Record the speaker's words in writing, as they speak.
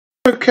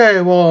Okay,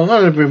 well,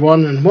 hello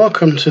everyone and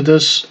welcome to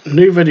this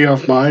new video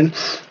of mine,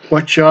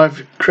 which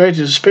I've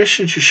created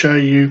especially to show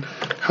you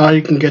how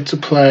you can get to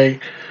play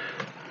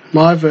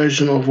my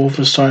version of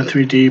Wolfenstein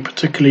 3D,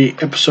 particularly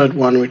episode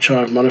 1, which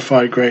I've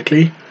modified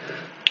greatly.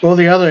 All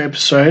the other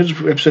episodes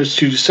 2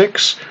 to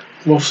 6,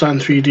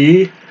 Wolfenstein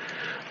 3D,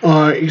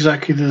 are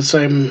exactly the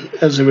same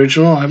as the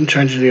original. I haven't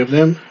changed any of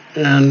them,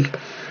 and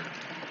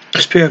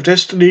Spear of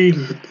Destiny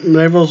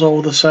levels are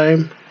all the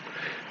same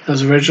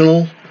as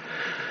original,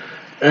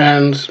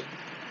 and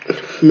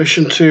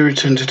Mission 2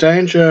 Return to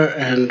Danger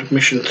and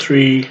Mission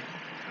 3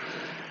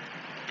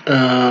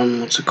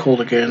 what's it called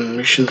again?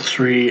 Mission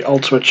 3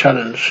 Ultimate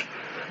Challenge,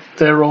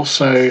 they're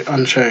also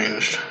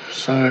unchanged.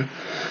 So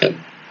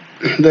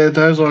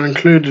those are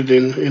included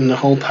in the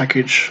whole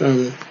package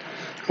of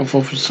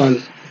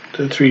Wolfenstein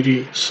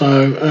 3D.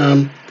 So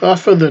without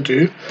further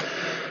ado,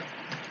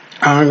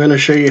 I'm going to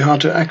show you how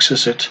to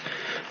access it.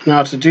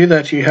 Now, to do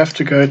that, you have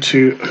to go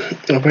to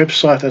a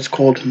website that's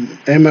called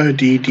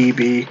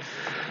moddb,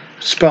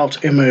 spelled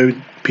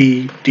moddb.com.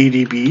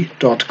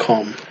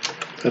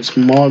 That's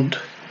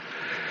moddb.com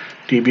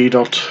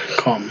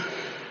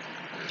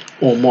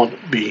or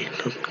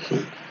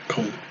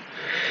modb.com.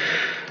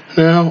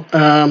 Now,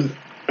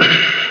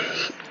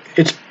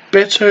 it's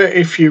better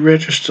if you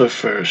register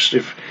first,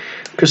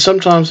 because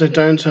sometimes they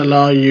don't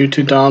allow you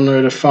to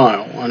download a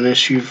file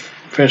unless you've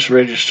first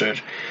registered.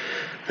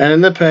 And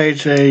in the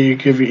page there, you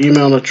give your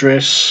email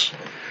address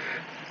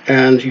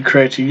and you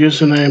create a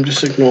username.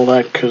 Just ignore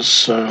that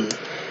because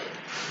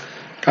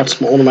that's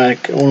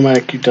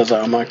automatically does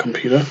that on my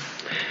computer.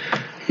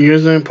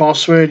 Username,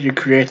 password you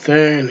create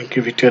there, and you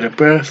give your date of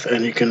birth,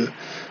 and you can.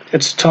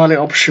 It's entirely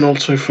optional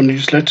from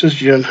these letters.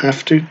 You don't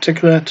have to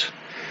tick that.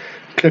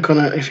 Click on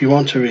it if you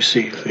want to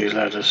receive these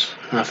letters.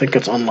 And I think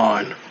it's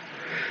online,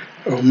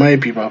 or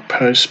maybe by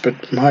post, but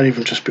it might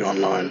even just be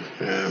online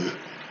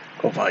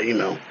or by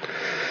email.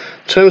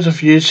 In terms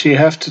of use, you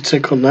have to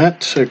tick on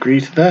that, agree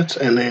to that,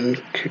 and then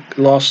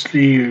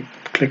lastly you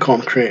click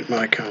on create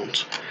my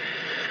account.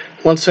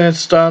 Once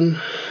that's done,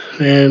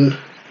 then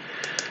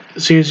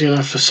it's easy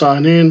enough to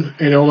sign in.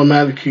 It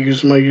automatically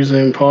uses my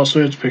username and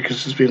passwords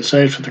because it's been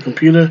saved for the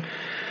computer.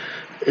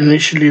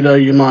 Initially though,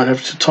 you might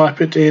have to type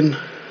it in,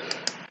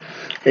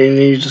 and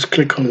you just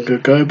click on the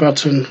go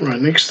button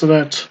right next to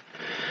that.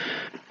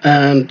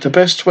 And the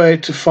best way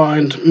to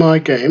find my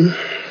game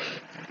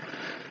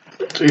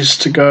is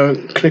to go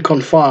click on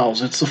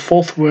files. It's the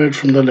fourth word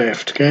from the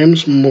left.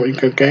 Games, you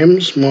go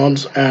games,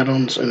 mods,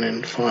 add-ons, and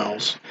then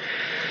files.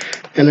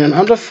 And then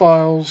under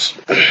files,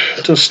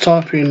 just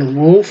type in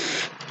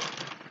Wolf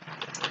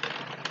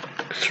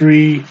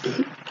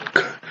 3D.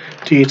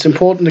 It's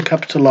important to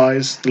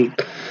capitalize the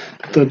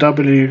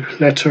W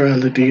letter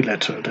and the D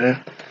letter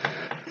there.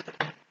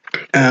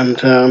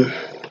 And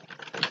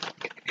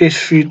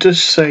if you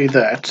just say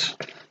that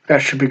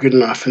should be good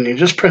enough, and you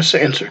just press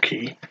the enter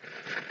key,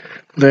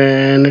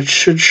 then it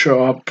should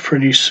show up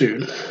pretty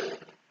soon.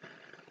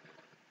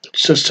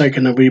 It's just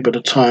taking a wee bit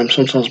of time.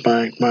 Sometimes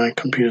my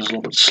computer's a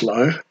little bit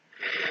slow.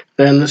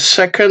 Then the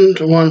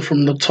second one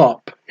from the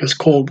top is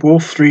called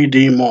Wolf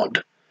 3D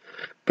Mod.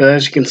 But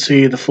as you can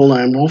see, the full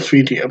name, Wolf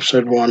 3D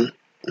Episode 1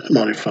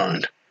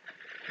 Modified.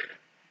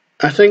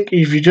 I think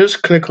if you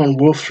just click on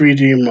Wolf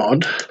 3D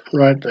Mod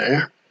right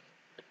there,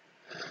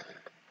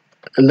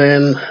 and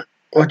then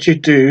what you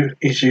do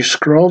is you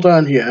scroll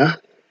down here,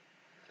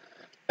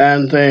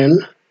 and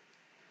then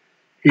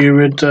you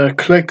would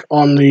click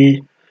on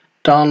the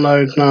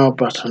download now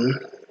button,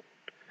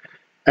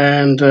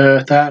 and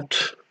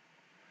that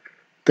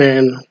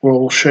then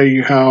will show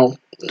you how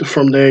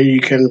from there you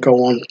can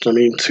go on to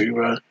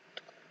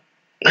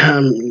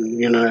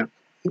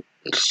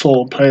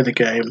install, play the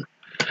game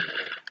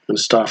and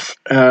stuff.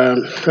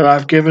 And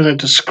I've given a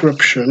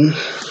description.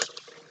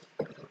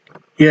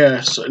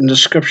 Yes, in the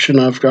description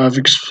I've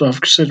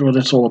said what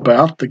it's all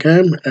about, the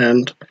game,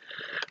 and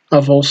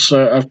I've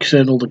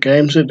said all the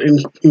games it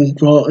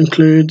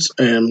includes,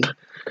 and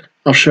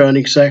I've shown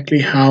exactly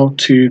how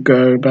to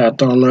go about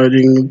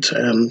downloading it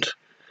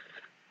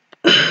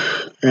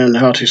and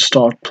how to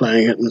start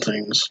playing it and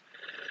things.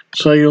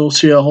 So you'll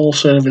see a whole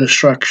set of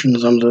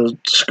instructions under the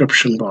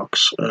description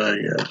box.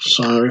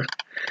 And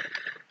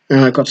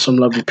I've got some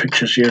lovely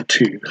pictures here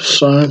too.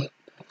 So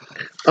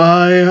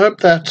I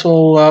hope that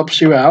all helps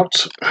you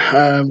out.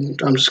 I'm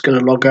just going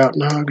to log out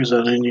now because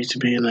I don't need to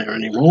be in there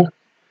anymore.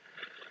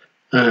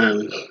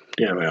 And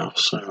there we are.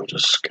 So I'll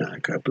just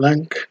go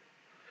blank.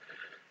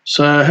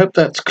 So I hope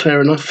that's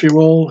clear enough for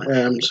you all.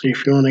 So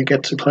if you want to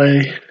get to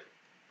play,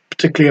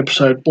 particularly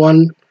episode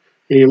 1,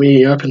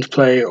 you're open to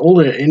play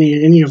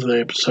any of the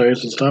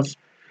episodes and stuff.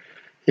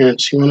 And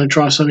so you want to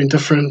try something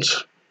different,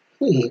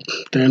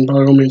 then by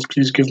all means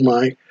please give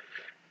my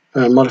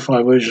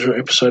modified version of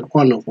episode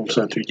 1 of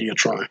Wolfenstein 3D a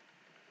try.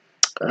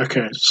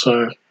 Okay,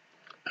 so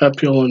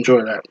hope you'll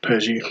enjoy that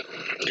as you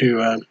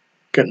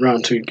get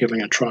around to giving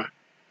it a try.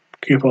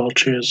 Keep well,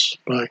 cheers,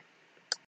 bye.